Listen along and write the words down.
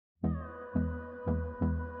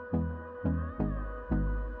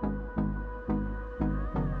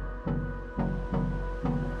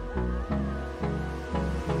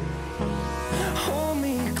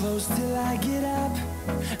close till I get up.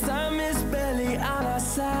 Time is barely on our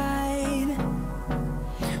side.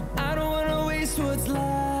 I don't wanna waste what's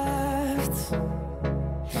left.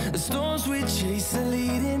 The storms we chase are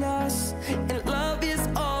leading us, and love is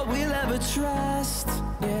all we'll ever trust.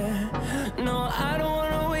 Yeah, no, I don't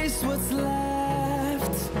wanna waste what's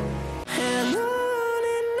left. And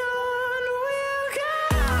on we'll go.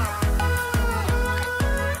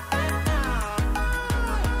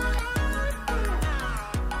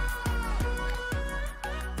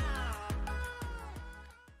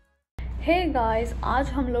 Hey guys, आज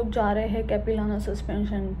हम लोग जा रहे हैं कैपिलानो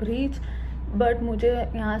suspension bridge, but मुझे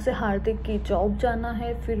यहाँ से हार्दिक की जॉब जाना है,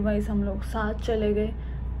 फिर वहीं से हम लोग साथ चले गए।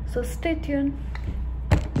 So stay tune.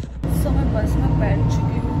 सो मैं बस में बैठ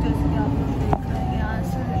चुकी हूँ, जैसे कि आप लोग देख रहे हैं। यहाँ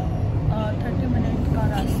से 30 मिनट का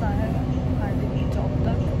रास्ता है हार्दिक की जॉब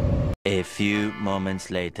तक। A few moments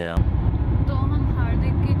later. तो हम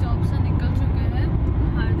हार्दिक की जॉब से निकल चुके हैं।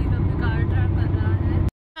 हार्दिक अपनी कार ड्राइव कर रहा है।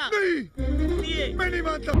 नहीं, मैं नहीं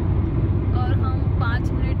मानता। और हम 5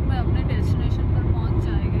 मिनट में अपने डेस्टिनेशन पर पहुंच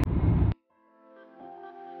जाएंगे।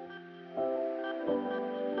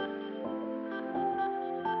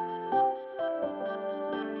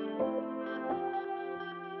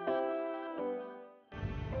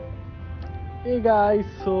 हे गाइस,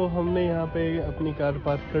 सो हमने यहाँ पे अपनी कार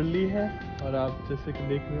पार्क कर ली है और आप जैसे कि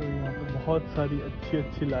देख रहे हो यहाँ पे बहुत सारी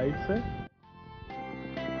अच्छी लाइट्स है।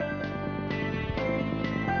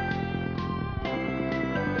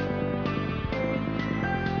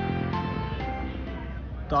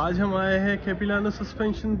 तो आज हम आए हैं कैपिलानो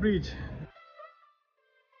सस्पेंशन ब्रिज।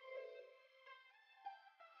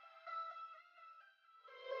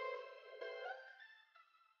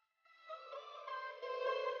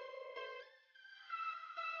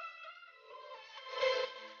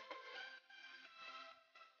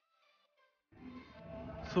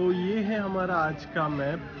 सो ये है हमारा आज का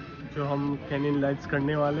मैप, जो हम कैनियन लाइट्स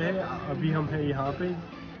करने वाले हैं। अभी हम हैं यहाँ पे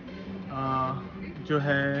जो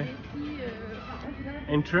है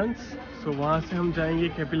एंट्रेंस। सो वहाँ से हम जाएंगे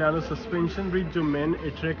कैपिलानो सस्पेंशन ब्रिज, जो मेन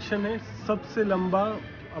अट्रैक्शन है। सबसे लंबा,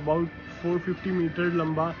 अबाउट 450 मीटर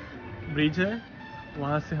लंबा ब्रिज है।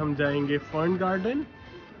 वहाँ से हम जाएंगे फर्न गार्डन,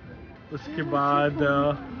 उसके बाद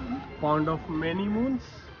पॉन्ड ऑफ मैनी मून्स,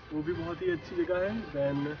 वो भी बहुत ही अच्छी जगह है।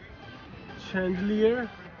 देन शैंडलियर,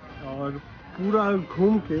 और पूरा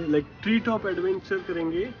घूम के लाइक ट्रीटॉप एडवेंचर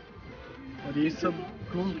करेंगे। और ये सब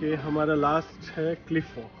घूम के हमारा लास्ट है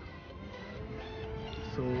क्लिफ वॉक।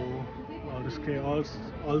 सो और उसके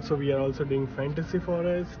also we are also doing fantasy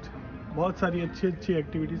forest. बहुत सारी अच्छी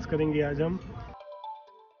एक्टिविटीज़ करेंगे आज हम।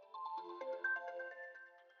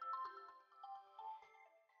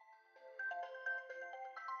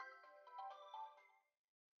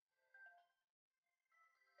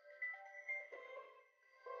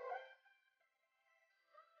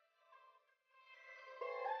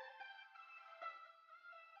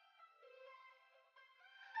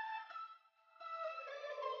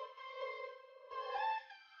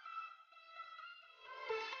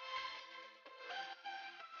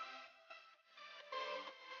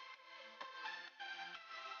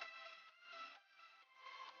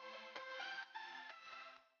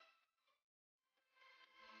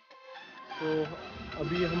 तो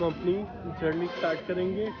अभी हम अपनी जर्नी स्टार्ट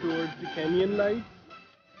करेंगे टुवर्ड्स द कैनियन लाइट।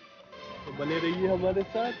 तो बने रहिए हमारे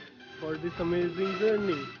साथ for this amazing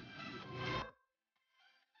journey.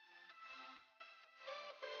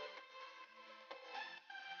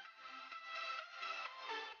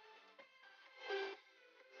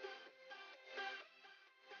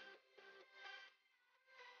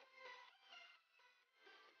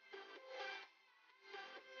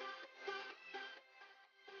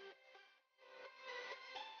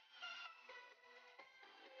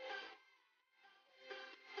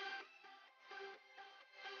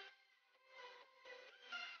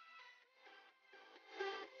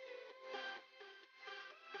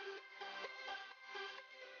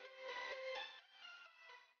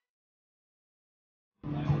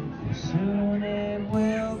 Soon it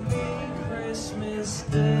will be Christmas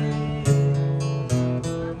Day.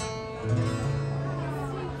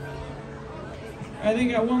 I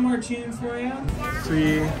think I got one more tune for you. तो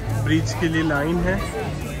ये ब्रिज के लिए लाइन है,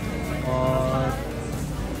 और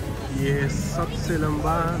ये सबसे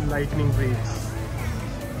लंबा लाइटनिंग ब्रिज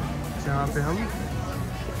जहाँ पे हम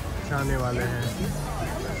जाने वाले हैं।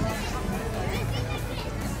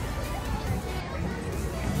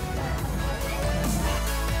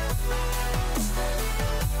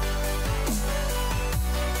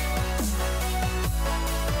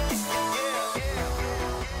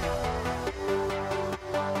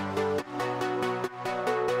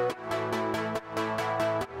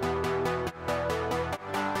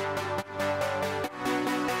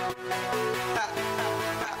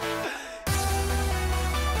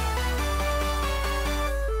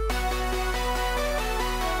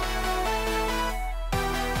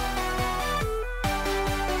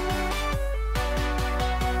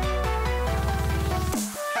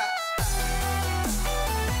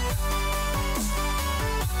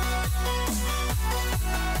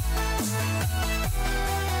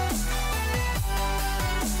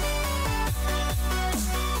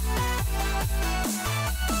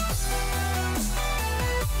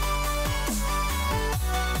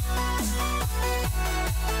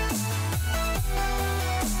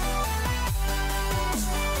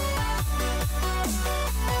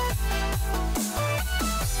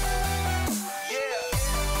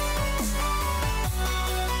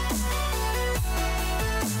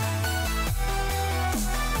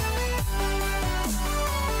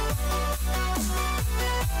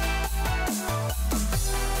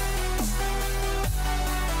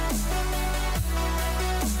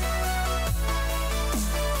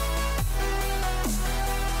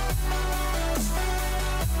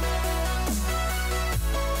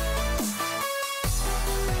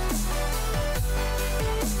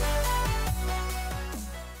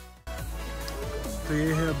 तो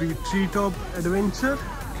ये है अभी ट्रीटॉप एडवेंचर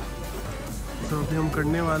जो अभी हम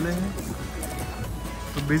करने वाले हैं।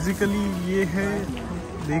 तो बेसिकली ये है,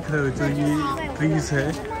 देख रहे हो जो ये ट्रीज है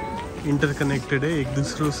इंटरकनेक्टेड है एक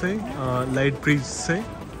दूसरों से लाइट ब्रिज से।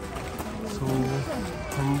 तो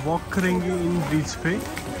हम वॉक करेंगे इन ब्रिज पे।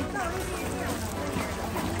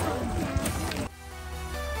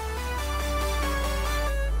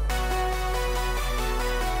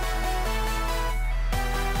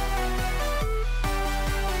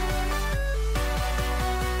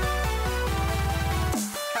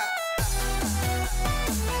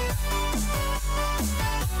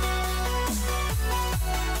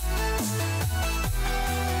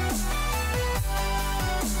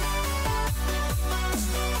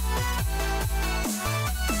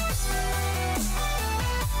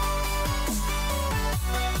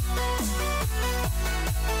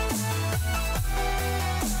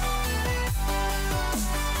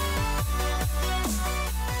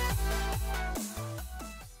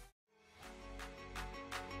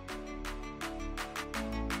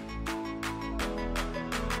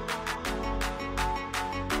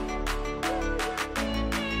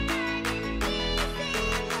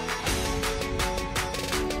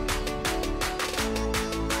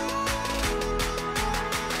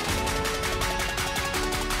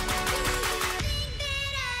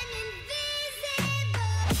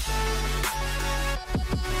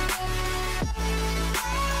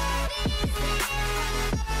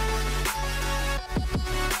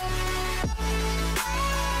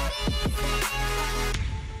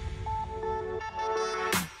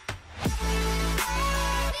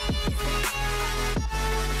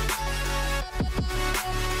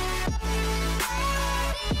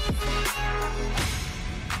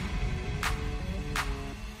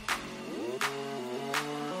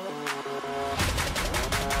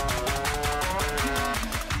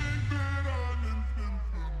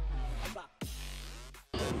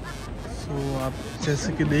 तो आप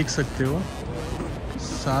जैसे कि देख सकते हो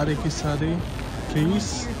सारे के सारे ट्रीज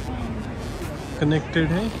कनेक्टेड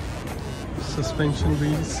है सस्पेंशन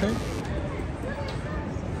ब्रिज से।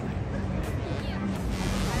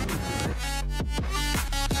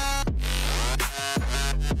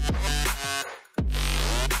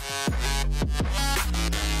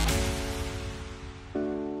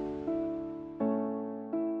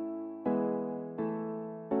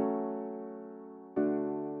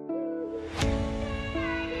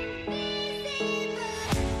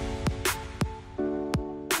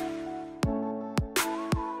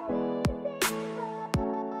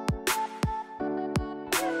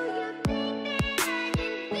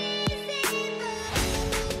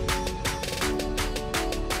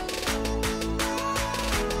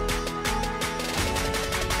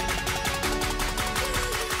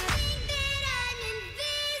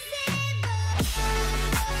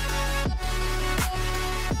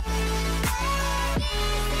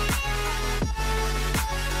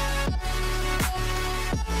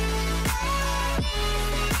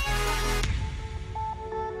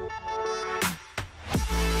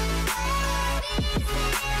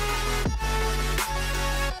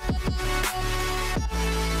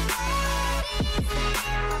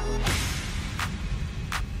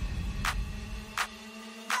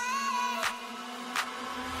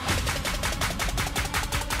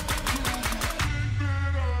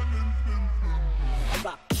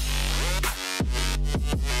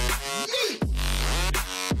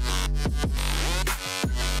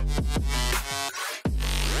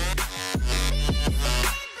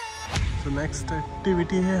 नेक्स्ट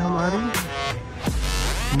एक्टिविटी है हमारी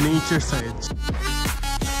नेचर साइड।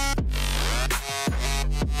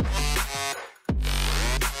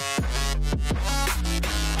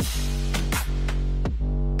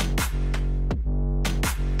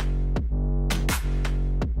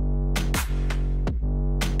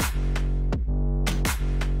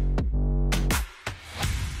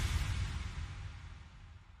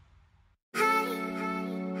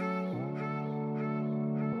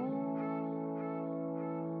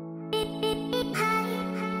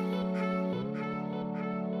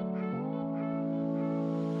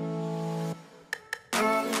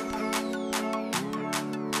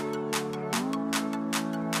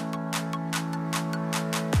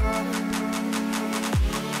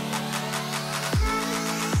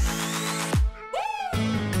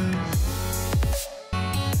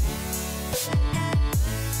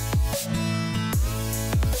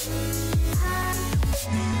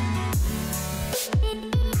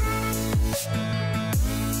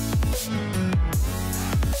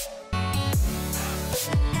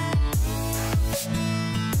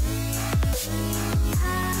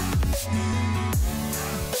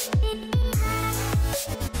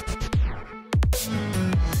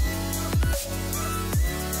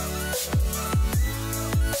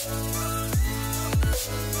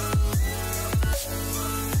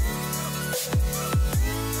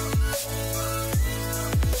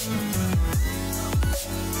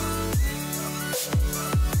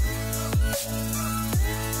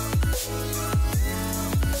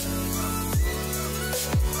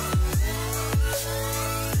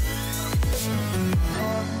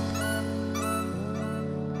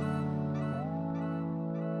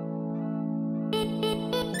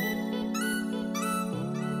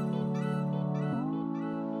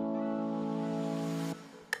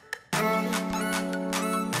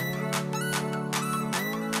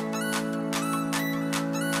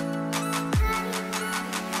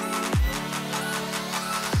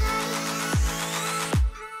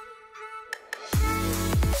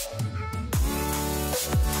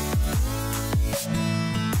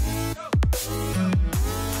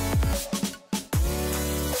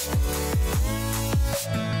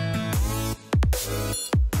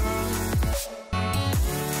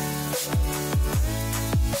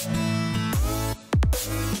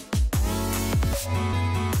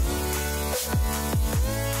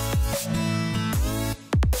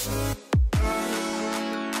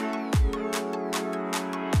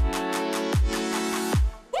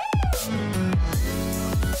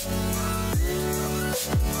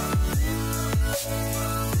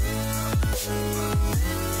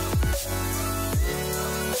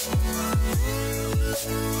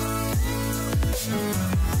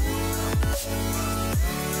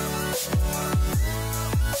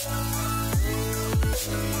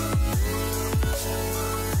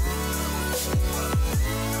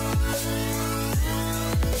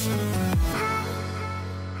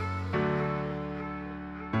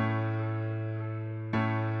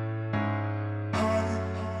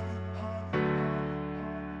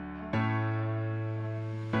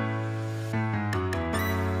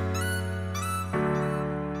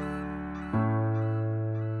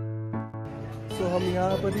 हम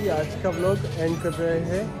यहाँ पर ही आज का व्लॉग एंड कर रहे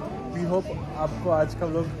हैं। वी होप आपको आज का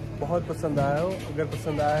व्लॉग बहुत पसंद आया हो। अगर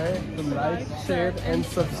पसंद आया है तो लाइक, शेयर एंड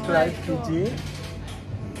सब्सक्राइब कीजिए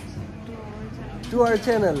to our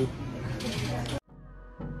channel.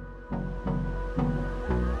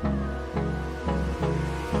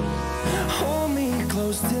 Hold me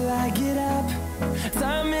close till I get up.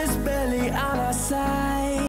 Time is barely on our side.